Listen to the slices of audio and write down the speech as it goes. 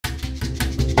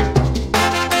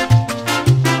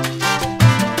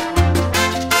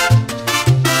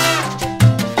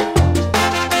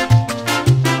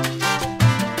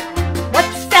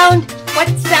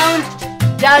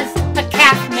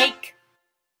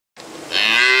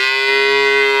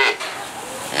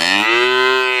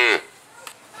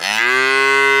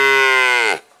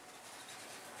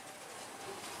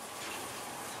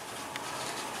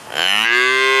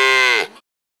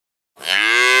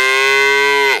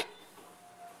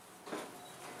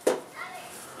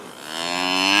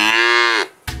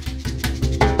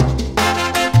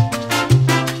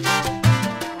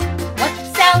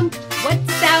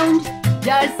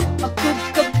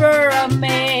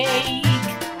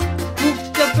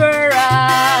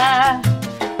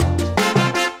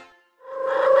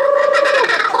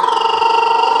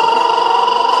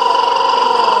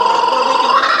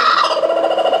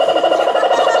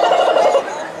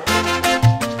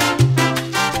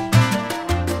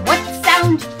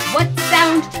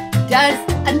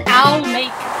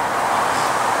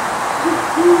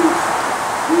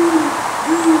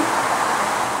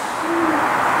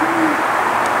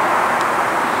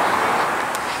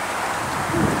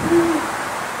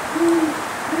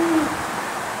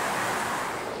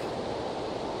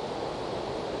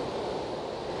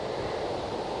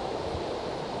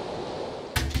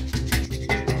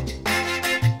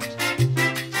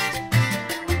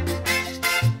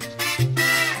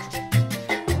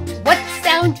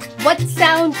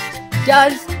sound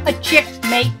does a chick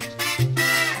make?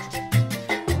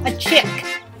 A chick.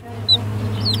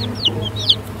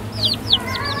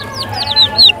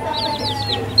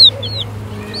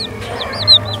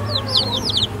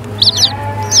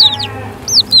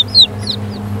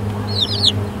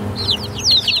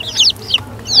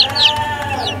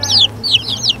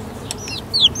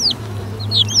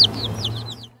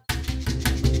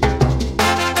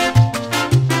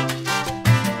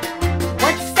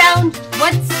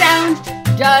 What sound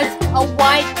does a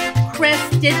white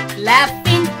crested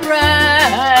laughing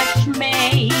thrush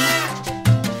make?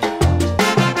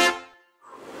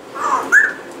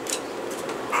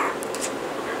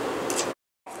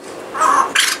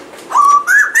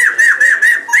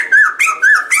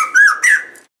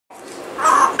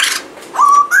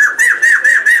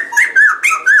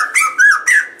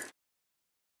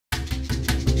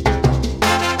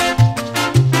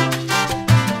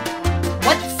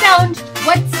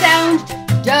 What sound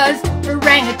does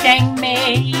orangutan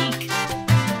make?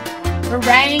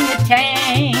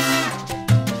 Orangutan.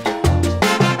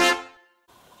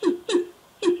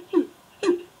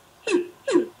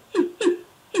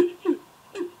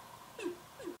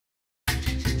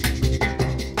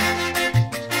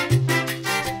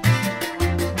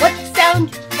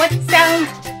 What sound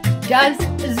does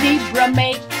a zebra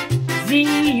make?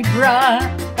 Zebra.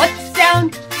 What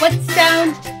sound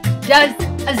does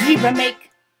a zebra make?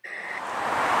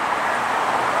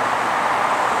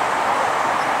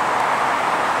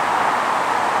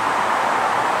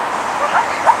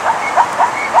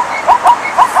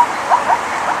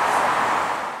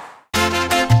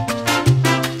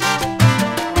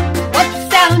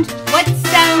 What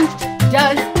sound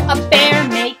does a bear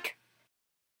make?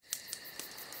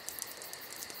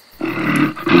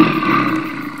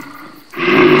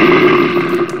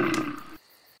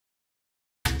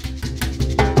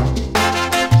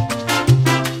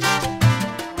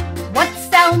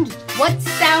 What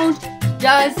sound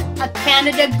does a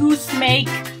Canada goose make?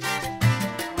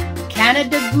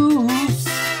 Canada goose.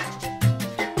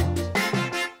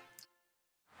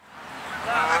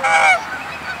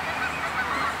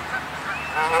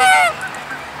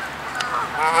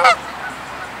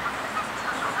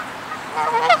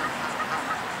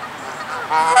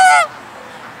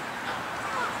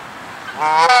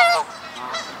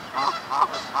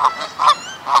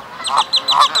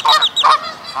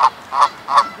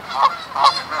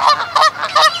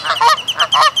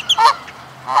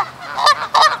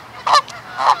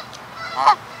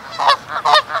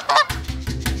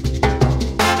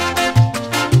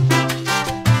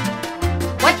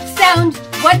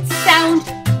 What sound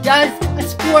does a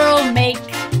squirrel make?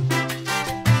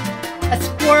 A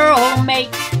squirrel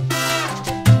make.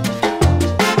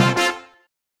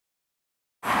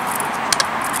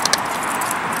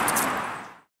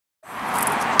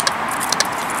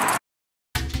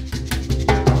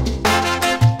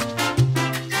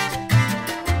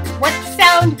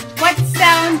 What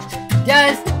sound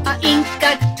does a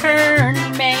Inca tern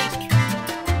make?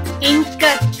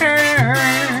 Inca tern.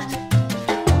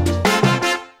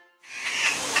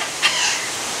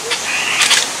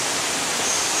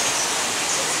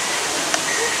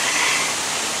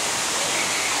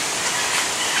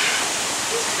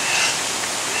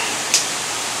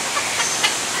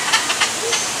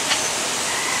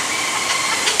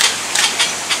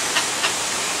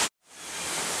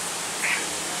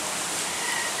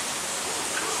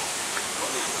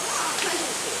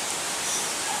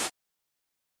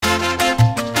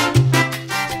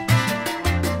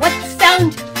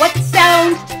 What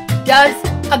sound does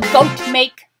a goat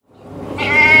make?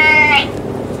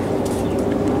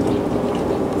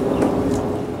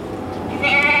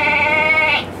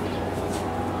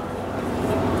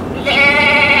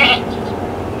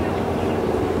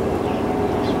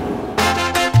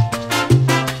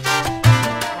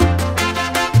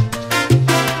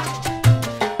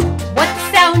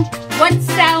 What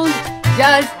sound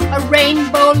does a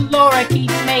rainbow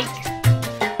lorikeet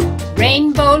make?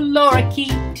 Rainbow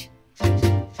lorikeet.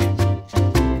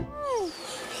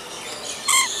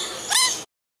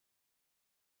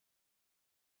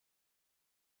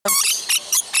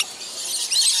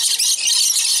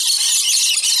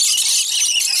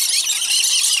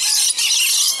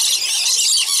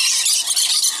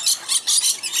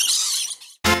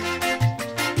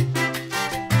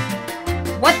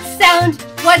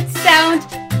 What sound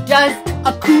does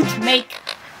a coot make?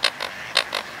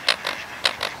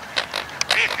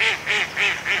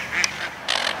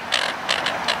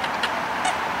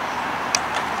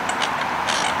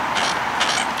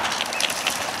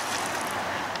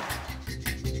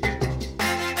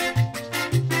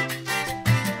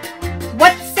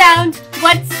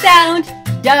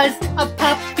 does a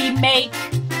puppy make?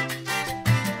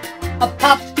 A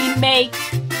puppy make?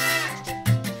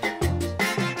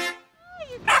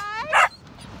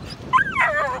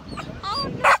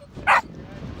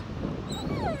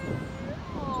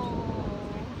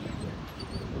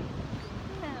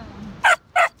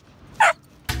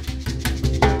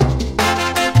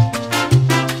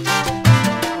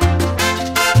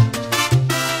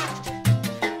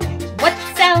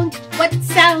 What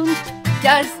sound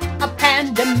does a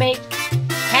panda make?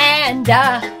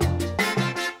 Panda.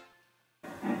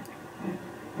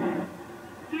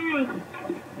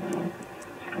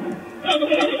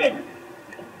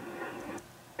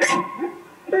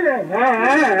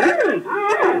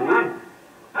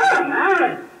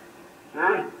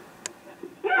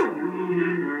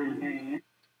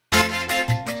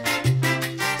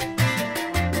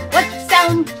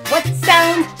 What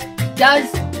sound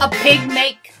does a pig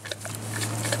make?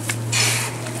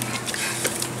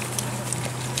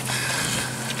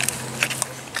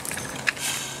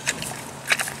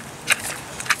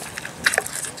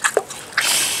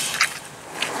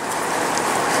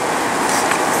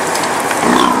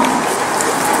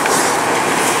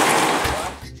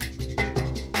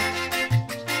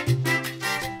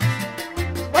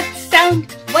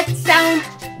 What sound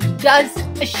does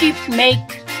a sheep make?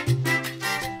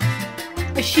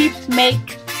 A sheep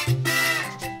make?